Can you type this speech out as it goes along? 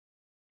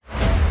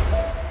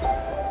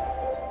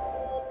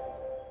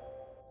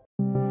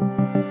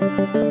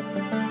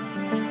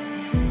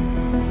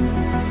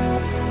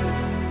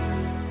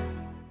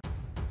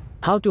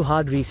How to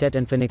hard reset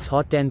Infinix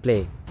Hot 10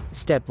 Play.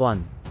 Step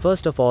 1.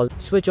 First of all,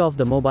 switch off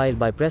the mobile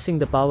by pressing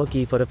the power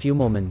key for a few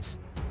moments.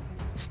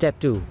 Step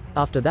 2.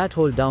 After that,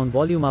 hold down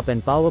volume up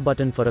and power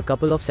button for a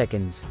couple of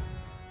seconds.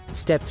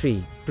 Step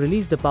 3.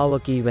 Release the power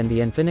key when the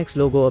Infinix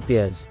logo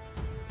appears.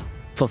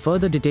 For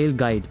further detailed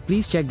guide,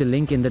 please check the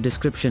link in the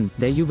description.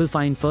 There you will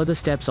find further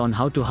steps on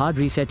how to hard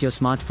reset your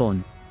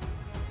smartphone.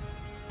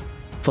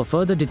 For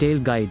further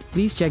detailed guide,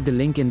 please check the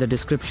link in the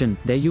description.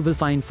 There you will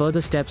find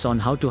further steps on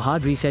how to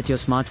hard reset your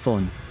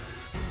smartphone.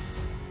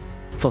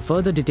 For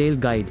further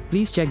detailed guide,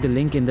 please check the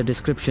link in the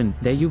description.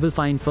 There you will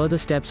find further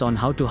steps on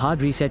how to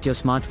hard reset your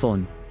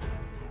smartphone.